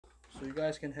so you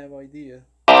guys can have idea.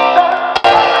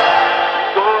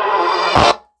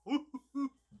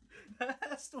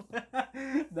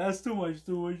 That's too much.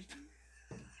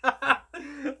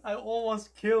 I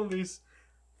almost killed this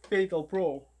Faital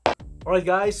Pro. Alright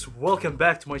guys, welcome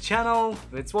back to my channel.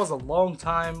 It was a long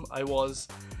time I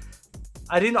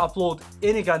didn't upload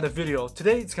any kind of video.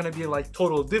 Today it's gonna be like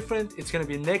total different. It's gonna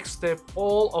be next step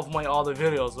all of my other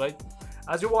videos, right?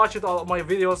 As you watch it, all of my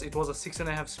videos, it was a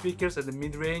 6.5 speakers and the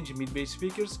mid-range mid-bass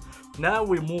speakers. Now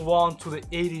we move on to the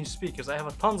 8-inch speakers. I have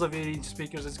a tons of 8-inch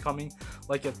speakers is coming,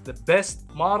 like at the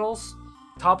best models,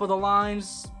 top of the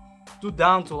lines,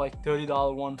 down to like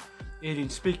 $30 one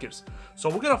 8-inch speakers. So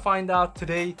we're gonna find out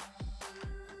today.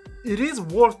 It is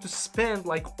worth to spend,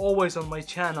 like always on my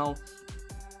channel,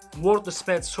 worth to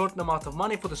spend certain amount of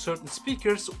money for the certain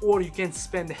speakers, or you can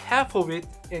spend half of it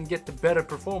and get the better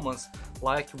performance,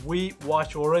 like we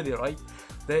watch already, right?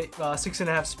 The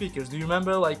 6.5 speakers. Do you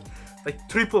remember like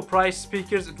triple price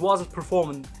speakers? It wasn't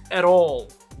performing at all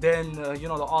than you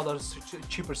know, the other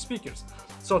cheaper speakers.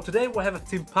 So today we have a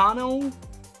Timpano,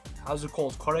 how's it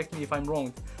called? Correct me if I'm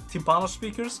wrong. Timpano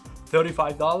speakers,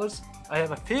 $35. I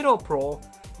have a Faital Pro,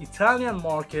 Italian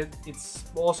market. It's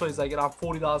also is like around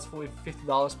 $40,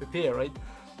 $50 per pair, right?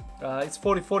 It's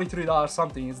 $43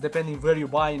 something. It's depending where you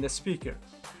buy in the speaker.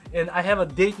 And I have a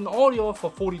Dayton Audio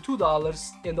for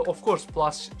 $42, and of course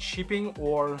plus shipping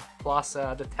or plus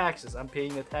the taxes. I'm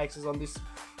paying the taxes on this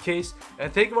case.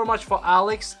 And thank you very much for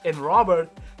Alex and Robert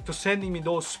to sending me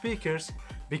those speakers,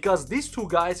 because these two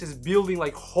guys is building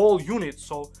like whole units.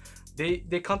 So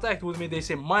they contact with me. They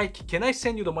say, Mike, can I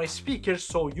send you my speakers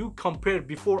so you compare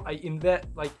before I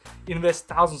invest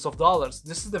thousands of dollars?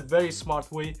 This is the very smart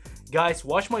way. Guys,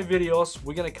 watch my videos.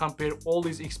 We're gonna compare all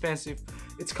these expensive.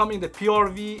 It's coming the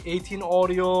PRV, 18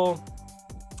 Audio,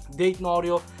 Dayton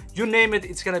Audio, you name it,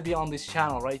 it's gonna be on this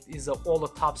channel, right? It's all the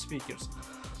top speakers.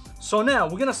 So now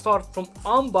we're gonna start from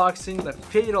unboxing the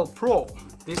Faital Pro.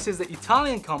 This is the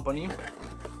Italian company.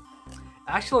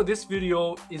 Actually, this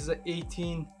video is an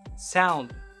 18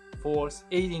 sound for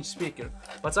 8-inch speaker,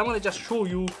 but I'm gonna just show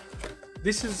you.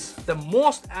 This is the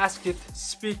most asked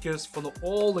speakers for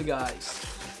all the guys.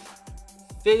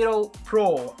 Faital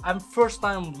Pro. I'm first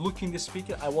time looking this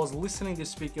speaker. I was listening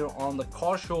this speaker on the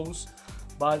car shows,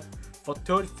 but for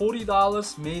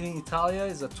 $40 made in Italia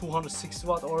is a 260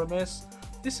 watt RMS.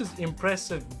 This is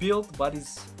impressive build, but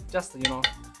it's just, you know,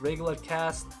 regular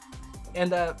cast.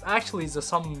 And actually is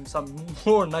some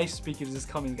more nice speakers is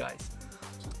coming, guys.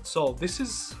 So this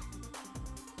is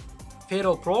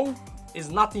Faital Pro.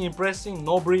 Is nothing impressive,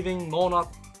 no breathing, no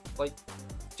not like,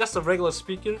 just a regular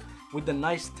speaker with the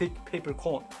nice thick paper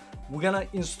cone. We're gonna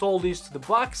install this to the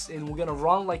box and we're gonna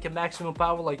run like a maximum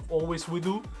power like always we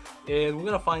do, and we're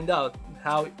gonna find out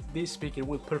how this speaker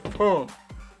will perform.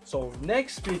 So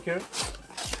next speaker,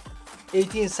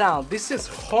 18 sound. This is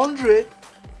 100.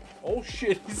 Oh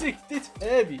shit, it's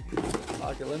heavy.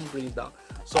 Okay, let me bring it down.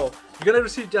 So you're gonna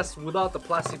receive just without the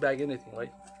plastic bag, anything,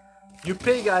 right? You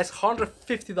pay, guys,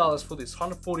 $150 for this,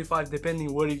 $145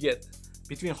 depending where you get.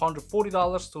 Between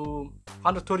 $140 to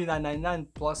 $139.99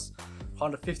 plus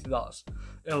 $150.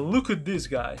 And look at this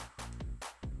guy.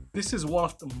 This is one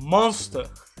of the monster.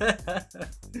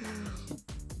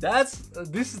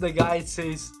 This is the guy it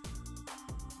says,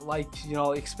 like, you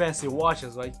know, expensive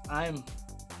watches, right?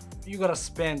 You gotta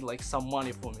spend like some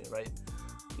money for me, right?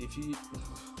 If you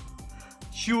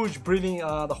huge breathing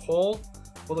the hole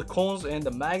for the cones and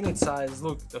the magnet size.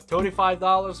 Look, the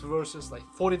 $35 versus like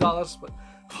 $40, but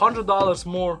 $100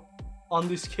 more on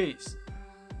this case.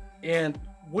 And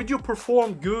would you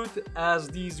perform good as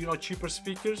these, you know, cheaper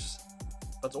speakers?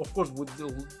 But of course, with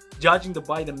judging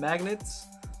by the magnets,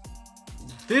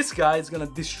 this guy is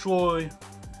gonna destroy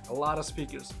a lot of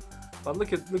speakers. But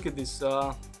look at this.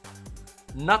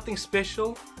 Nothing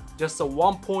special, just a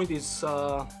one point is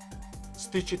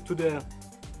stitched to the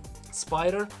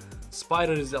spider.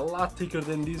 Spider is a lot thicker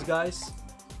than these guys.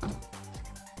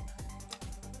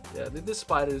 Yeah, this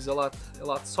spider is a lot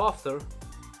softer,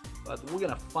 but we're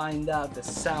gonna find out the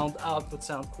sound output,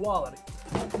 sound quality.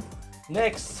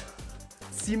 Next,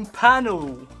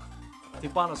 Timpano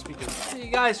speakers.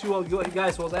 You guys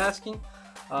was asking.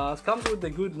 It comes with a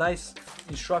good, nice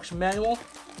instruction manual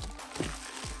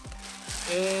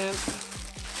and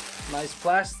nice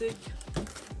plastic.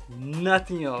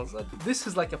 Nothing else. This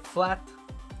is like a flat,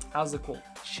 how's it called?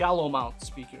 Shallow mount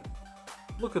speaker.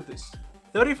 Look at this.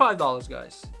 $35,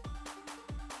 guys.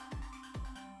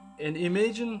 And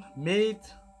imagine made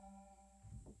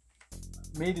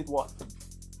it what?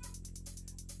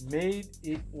 Made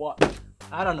it what?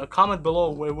 I don't know. Comment below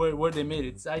where they made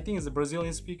it. I think it's a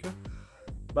Brazilian speaker.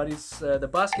 but it's the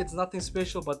basket's nothing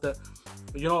special, but the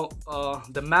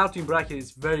the mounting bracket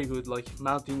is very good. Like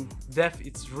mounting depth,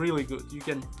 it's really good. You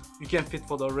can fit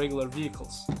for the regular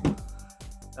vehicles.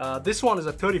 This one is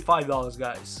at $35,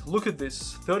 guys. Look at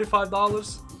this,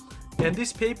 $35. And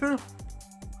this paper,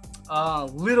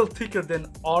 little thicker than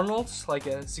Arnold's, like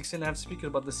a 6.5 speaker,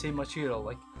 but the same material,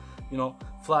 like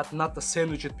flat, not the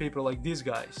sandwiched paper like these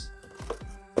guys.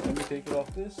 Let me take it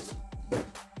off this.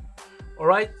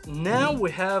 Alright, now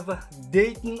we have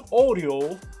Dayton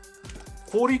Audio,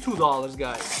 $42,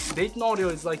 guys. Dayton Audio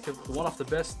is like one of the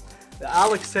best.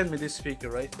 Alex sent me this speaker,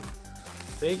 right?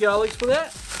 Thank you, Alex, for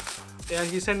that. And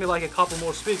he sent me like a couple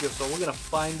more speakers, so we're gonna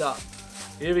find out.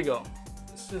 Here we go.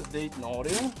 This is Dayton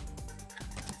Audio.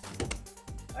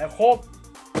 I hope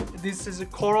this is a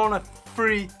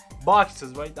corona-free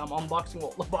boxes, right? I'm unboxing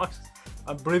all the boxes.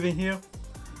 I'm breathing here.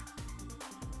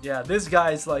 Yeah, this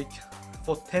guy is like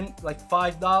for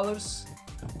 $5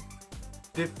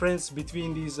 difference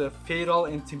between these Faital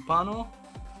and Timpano,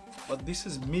 but this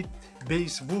is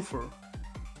mid-bass woofer.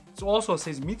 It also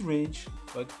says mid-range,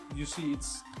 but you see it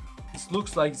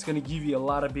looks like it's gonna give you a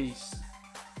lot of bass.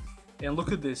 And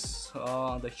look at this,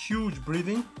 the huge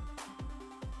breathing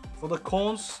for the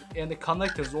cones, and the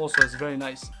connectors also is very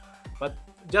nice, but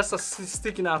just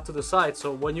sticking out to the side.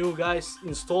 So when you guys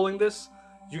installing this,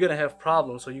 you're gonna have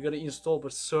problems. So you're gonna install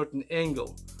with a certain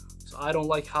angle. So I don't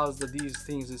like how these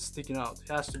things is sticking out. It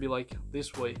has to be like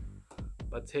this way.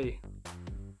 But hey,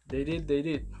 they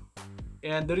did.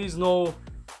 And there is no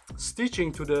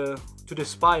stitching to the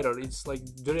spider. It's like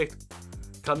direct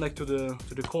connect to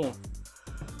the cone.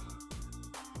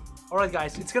 Alright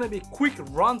guys, it's gonna be a quick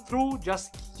run through,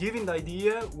 just giving the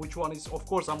idea which one is. Of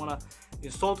course I'm gonna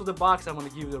install to the box, I'm gonna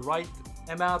give the right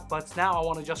amount, but now I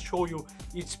want to just show you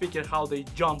each speaker how they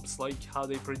jumps, like how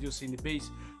they produce in the bass.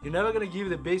 You're never gonna give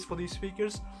the bass for these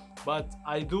speakers, but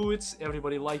I do it.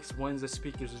 Everybody likes when the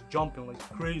speakers is jumping like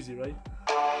crazy, right?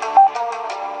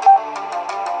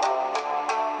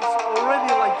 It's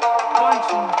already like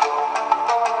punching.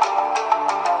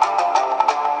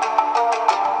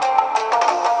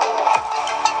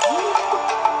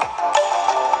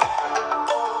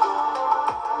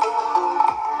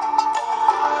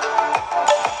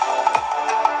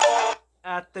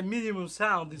 At the minimum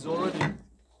sound is already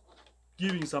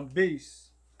giving some bass.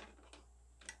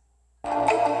 Yeah,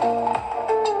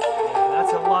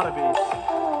 that's a lot of bass.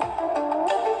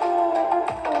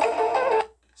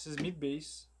 This is mid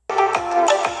bass.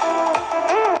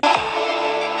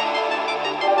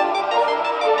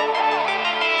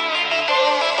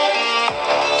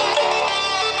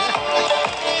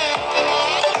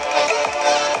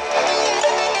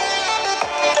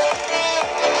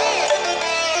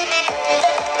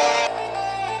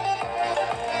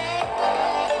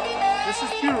 This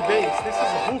is pure bass. This is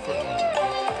a woofer.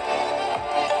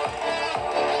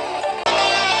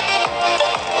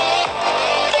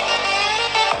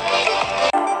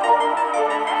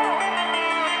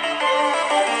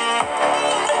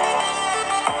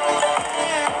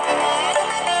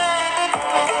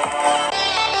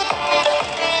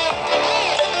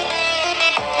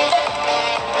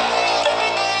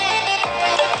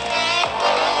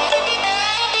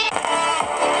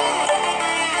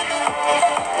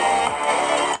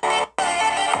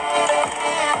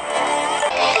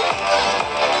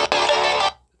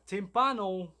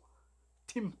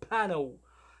 Timpano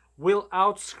will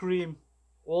outscream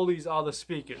all these other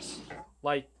speakers,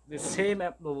 like the same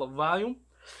volume,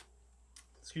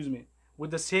 excuse me,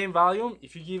 with the same volume.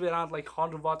 If you give it out like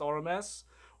 100 watt RMS,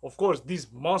 of course this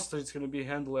monster is going to be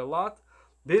handled a lot.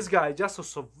 This guy just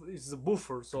is a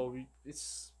buffer, so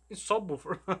it's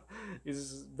subwoofer.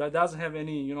 That doesn't have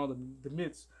any the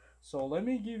mids. So let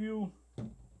me give you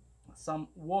some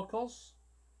vocals.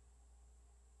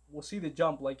 We'll see the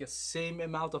jump like a same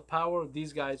amount of power.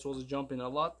 These guys was jumping a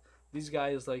lot. This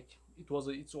guy is like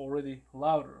it's already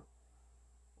louder.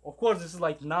 Of course this is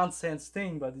like nonsense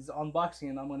thing, but it's unboxing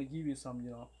and I'm gonna give you some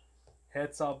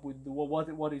heads up with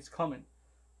what is coming.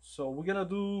 So we're gonna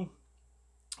do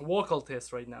a vocal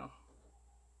test right now.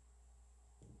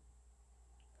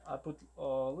 I put a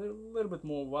little bit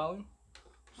more volume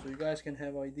so you guys can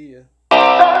have idea.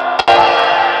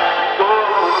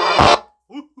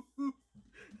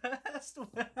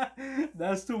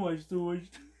 That's too much.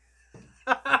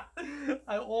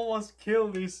 I almost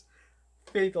killed this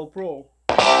Faital Pro.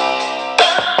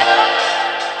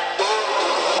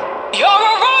 You're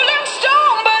a rolling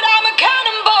stone, but I'm a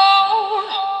cannonball.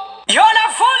 You're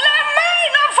not fooling me,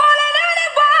 not fooling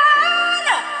anyone.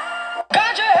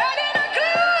 Got your head in a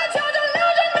clouds, you're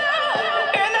delusional.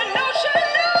 In an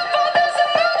ocean of all this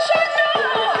emotional.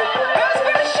 Let's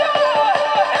be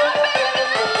sure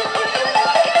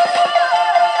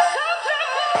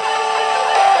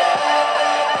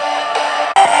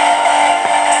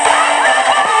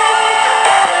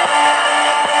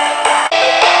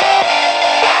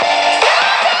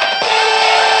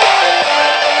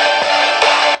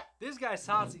guy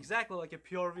sounds exactly like a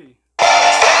PRV.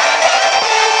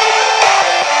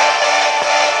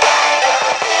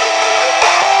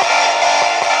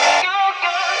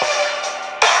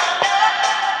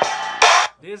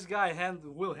 This guy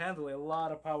will handle a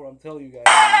lot of power, I'm telling you guys.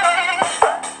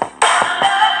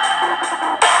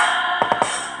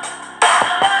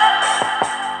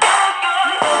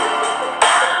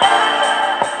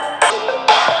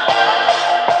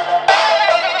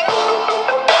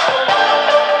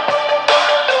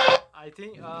 I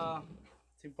think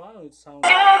Timpano, it sounds a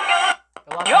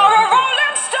lot. You're a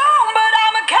rolling stone, but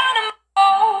I'm a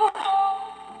cannonball.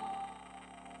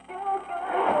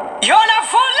 You're not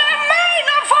fooling me,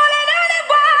 not fooling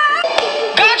anyone.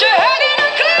 Got your head in the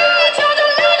clouds, you're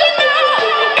delusional.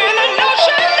 In an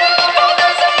ocean of all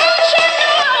this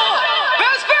emotional.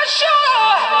 Best be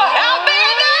sure I'll be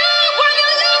there when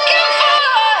you're looking for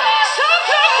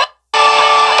something.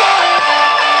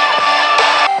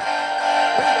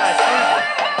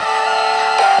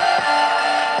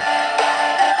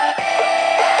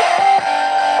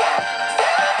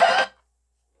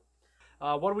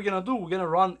 What we're gonna do, we're gonna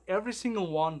run every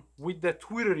single one with the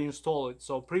tweeter installed.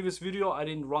 So previous video I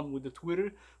didn't run with the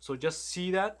tweeter, so just see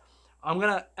that. I'm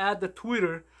gonna add the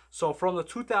tweeter, so from the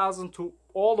 2000 to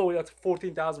all the way up to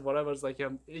 14,000, whatever, it's like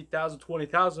 8,000,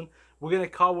 20,000, we're gonna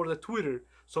cover the tweeter.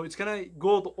 So it's gonna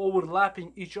go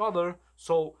overlapping each other,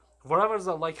 so whatever's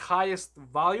the like highest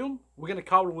volume, we're gonna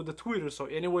cover with the tweeter, so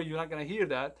anyway you're not gonna hear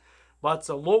that. But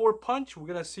a lower punch, we're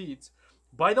gonna see it.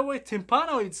 By the way,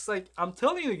 Timpano, it's like, I'm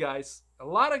telling you guys, a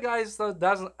lot of guys that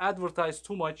doesn't advertise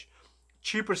too much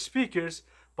cheaper speakers,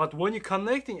 but when you're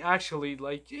connecting, actually,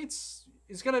 like, it's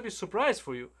gonna be a surprise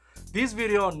for you. This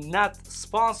video not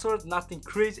sponsored, nothing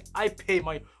crazy. I pay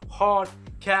my hard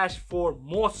cash for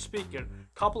most speaker.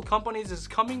 Couple companies is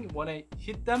coming. When I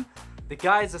hit them, the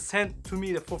guys that sent to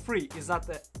me for free is not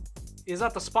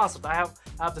the sponsor. I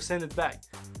have to send it back.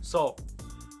 So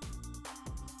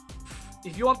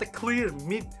if you want a clear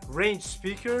mid-range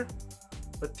speaker,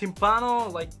 the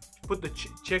Timpano, like, put the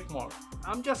check mark.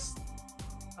 I'm just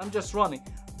running.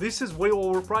 This is way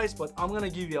overpriced, but I'm gonna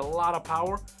give you a lot of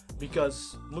power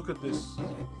because look at this.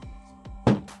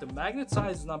 The magnet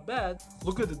size is not bad.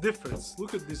 Look at the difference.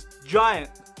 Look at this giant.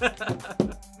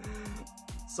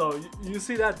 So you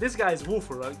see that this guy is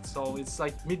woofer, right? So it's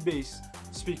like mid-bass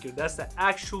speaker. That's the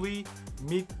actually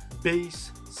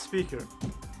mid-bass speaker.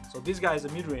 So this guy is a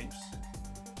mid-range.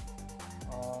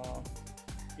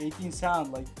 18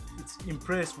 sound, like, it's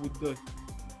impressed with the,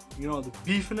 you know, the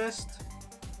beefiness.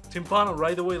 Timpano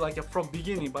right away, like from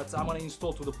beginning, but I'm gonna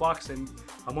install to the box and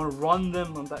I'm gonna run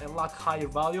them on a lot higher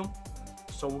volume.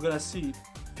 So we're gonna see.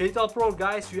 Faital Pro,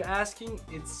 guys, you're asking,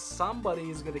 it's somebody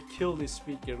is gonna kill this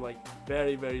speaker like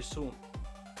very soon.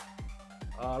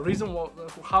 How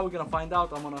we're gonna find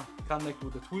out, I'm gonna connect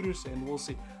with the tweeters and we'll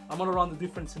see. I'm gonna run the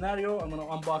different scenario. I'm gonna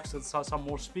unbox and some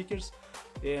more speakers,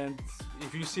 and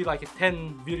if you see like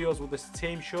 10 videos with the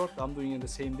same shot, I'm doing it the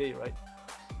same day, right?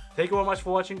 Thank you very much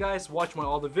for watching, guys. Watch my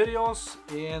other videos,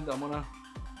 and I'm gonna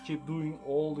keep doing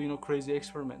all, you know, crazy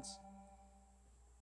experiments.